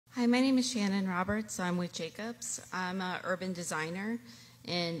Hi, my name is Shannon Roberts. I'm with Jacobs. I'm an urban designer,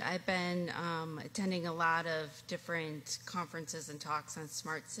 and I've been attending a lot of different conferences and talks on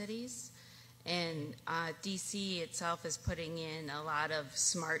smart cities. And DC itself is putting in a lot of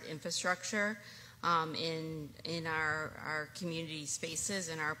smart infrastructure in our community spaces,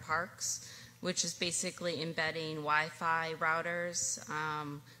 in our parks, which is basically embedding Wi-Fi routers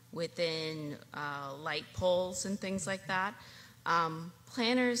within light poles and things like that.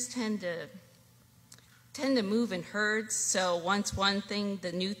 Planners tend to move in herds, so once one thing,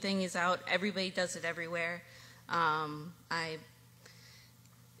 the new thing is out, everybody does it everywhere.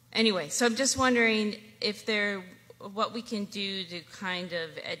 Anyway, so I'm just wondering if what we can do to kind of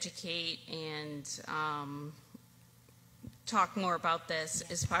educate and talk more about this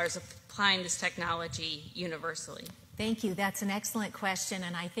as far as applying this technology universally. Thank you. That's an excellent question,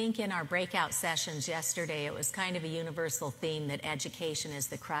 and I think in our breakout sessions yesterday, it was kind of a universal theme that education is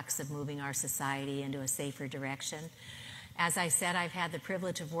the crux of moving our society into a safer direction. As I said, I've had the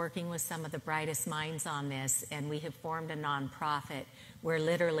privilege of working with some of the brightest minds on this, and we have formed a nonprofit where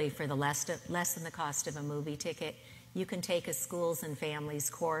literally for the less than the cost of a movie ticket, you can take a schools and families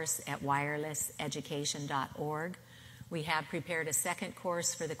course at wirelesseducation.org. We have prepared a second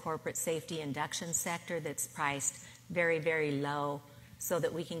course for the corporate safety induction sector that's priced very, very low so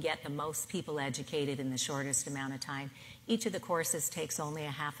that we can get the most people educated in the shortest amount of time. Each of the courses takes only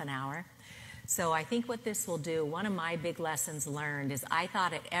a half an hour. So I think what this will do, one of my big lessons learned is I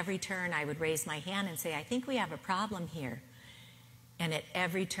thought at every turn I would raise my hand and say, I think we have a problem here. And at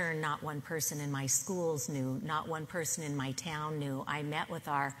every turn, not one person in my schools knew, not one person in my town knew. I met with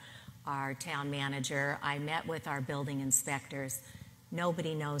our town manager, I met with our building inspectors.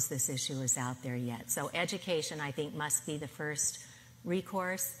 Nobody knows this issue is out there yet. So education, I think, must be the first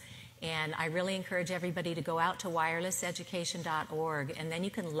recourse. And I really encourage everybody to go out to wirelesseducation.org, and then you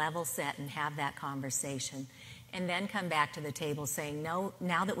can level set and have that conversation. And then come back to the table saying, no,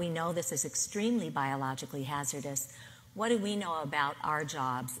 now that we know this is extremely biologically hazardous, what do we know about our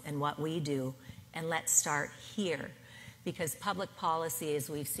jobs and what we do? And let's start here. Because public policy, as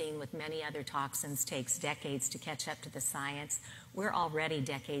we've seen with many other toxins, takes decades to catch up to the science. We're already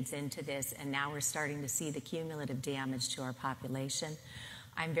decades into this, and now we're starting to see the cumulative damage to our population.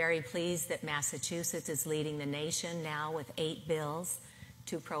 I'm very pleased that Massachusetts is leading the nation now with 8 bills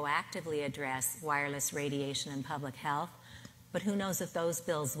to proactively address wireless radiation in public health. But who knows if those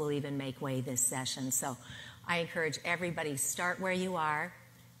bills will even make way this session. So I encourage everybody, start where you are.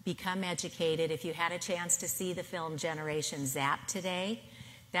 Become educated. If you had a chance to see the film Generation Zap today,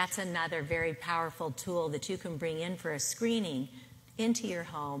 that's another very powerful tool that you can bring in for a screening into your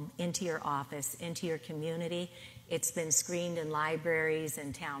home, into your office, into your community. It's been screened in libraries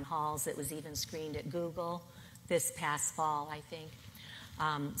and town halls. It was even screened at Google this past fall, I think.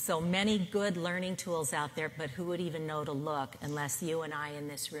 So many good learning tools out there, but who would even know to look unless you and I in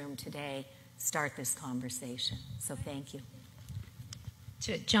this room today start this conversation? So thank you.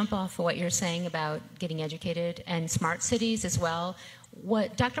 To jump off of what you're saying about getting educated and smart cities as well,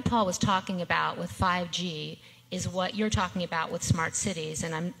 what Dr. Paul was talking about with 5G is what you're talking about with smart cities.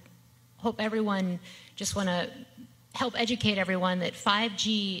 And I hope everyone, just want to help educate everyone that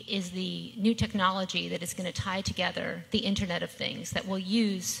 5G is the new technology that is going to tie together the Internet of Things, that will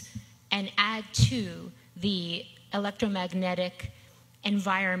use and add to the electromagnetic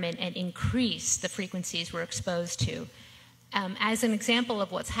environment and increase the frequencies we're exposed to. As an example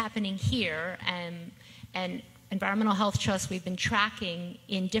of what's happening here, and Environmental Health Trust, we've been tracking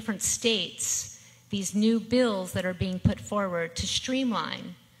in different states these new bills that are being put forward to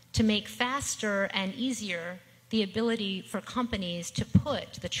streamline, to make faster and easier the ability for companies to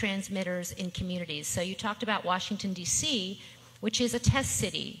put the transmitters in communities. So you talked about Washington, D.C., which is a test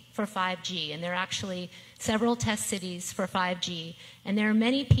city for 5G, and there are actually several test cities for 5G, and there are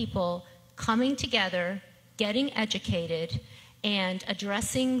many people coming together, getting educated, and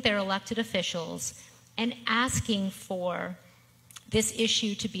addressing their elected officials and asking for this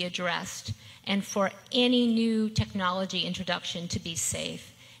issue to be addressed and for any new technology introduction to be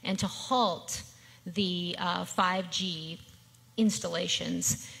safe and to halt the 5G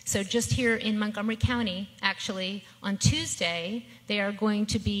installations. So just here in Montgomery County, actually, on Tuesday, they are going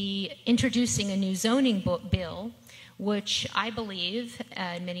to be introducing a new zoning bill, which I believe,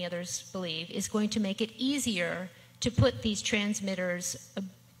 and many others believe, is going to make it easier to put these transmitters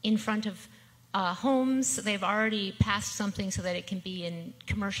in front of homes. They've already passed something so that it can be in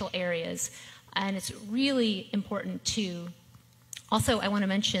commercial areas. And it's really important to also, I want to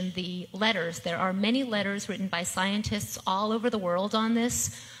mention the letters. There are many letters written by scientists all over the world on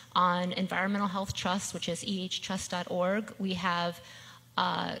this, on Environmental Health Trust, which is ehtrust.org. We have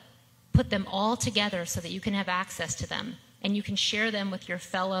put them all together so that you can have access to them and you can share them with your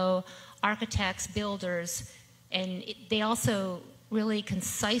fellow architects, builders, and they also really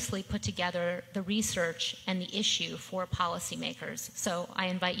concisely put together the research and the issue for policymakers. So I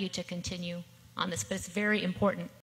invite you to continue on this, but it's very important.